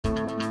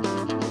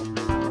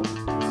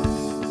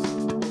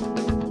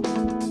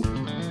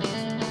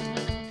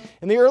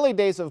the early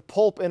days of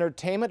pulp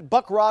entertainment,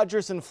 Buck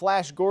Rogers and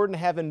Flash Gordon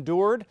have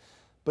endured,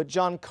 but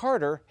John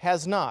Carter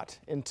has not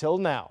until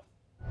now.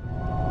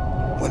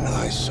 When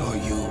I saw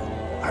you,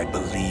 I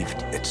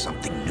believed it's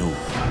something new.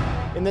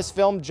 In this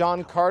film,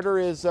 John Carter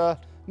is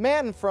a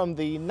man from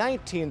the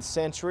 19th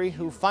century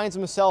who finds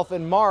himself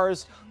in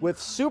Mars with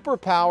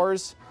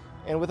superpowers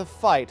and with a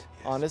fight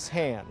on his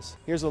hands.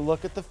 Here's a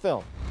look at the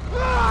film.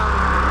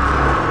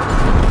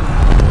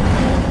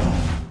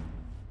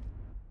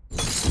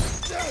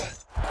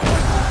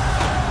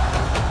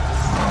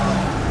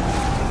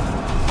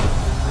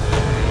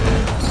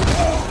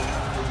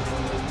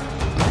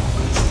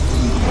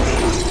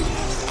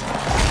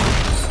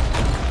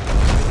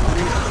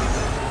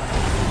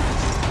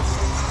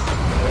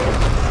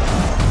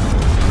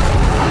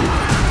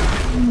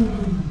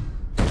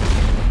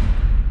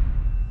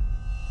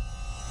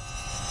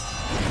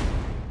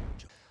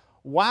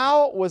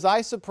 Wow, was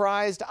I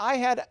surprised. I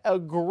had a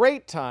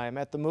great time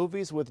at the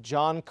movies with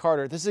John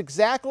Carter. This is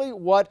exactly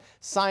what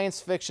science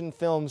fiction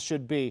films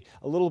should be.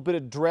 A little bit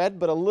of dread,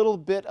 but a little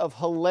bit of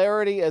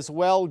hilarity as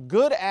well.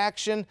 Good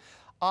action.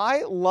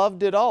 I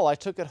loved it all. I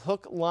took it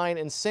hook, line,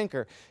 and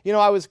sinker. You know,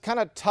 I was kind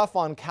of tough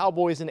on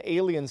Cowboys and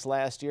Aliens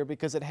last year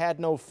because it had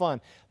no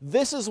fun.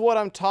 This is what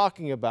I'm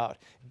talking about.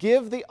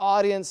 Give the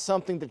audience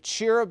something to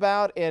cheer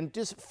about and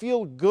just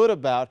feel good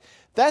about.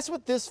 That's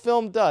what this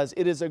film does.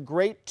 It is a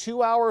great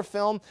 2-hour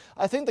film.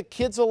 I think the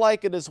kids will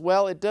like it as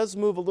well. It does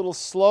move a little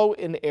slow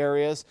in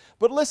areas.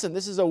 But listen,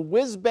 this is a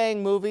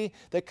whiz-bang movie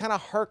that kind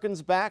of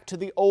harkens back to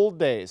the old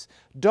days.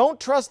 Don't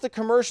trust the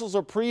commercials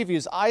or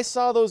previews. I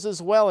saw those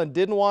as well and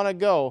didn't want to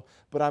go,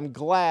 but I'm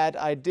glad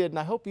I did, and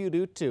I hope you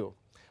do too.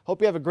 Hope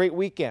you have a great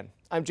weekend.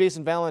 I'm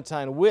Jason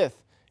Valentine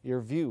with your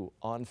View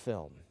on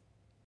Film.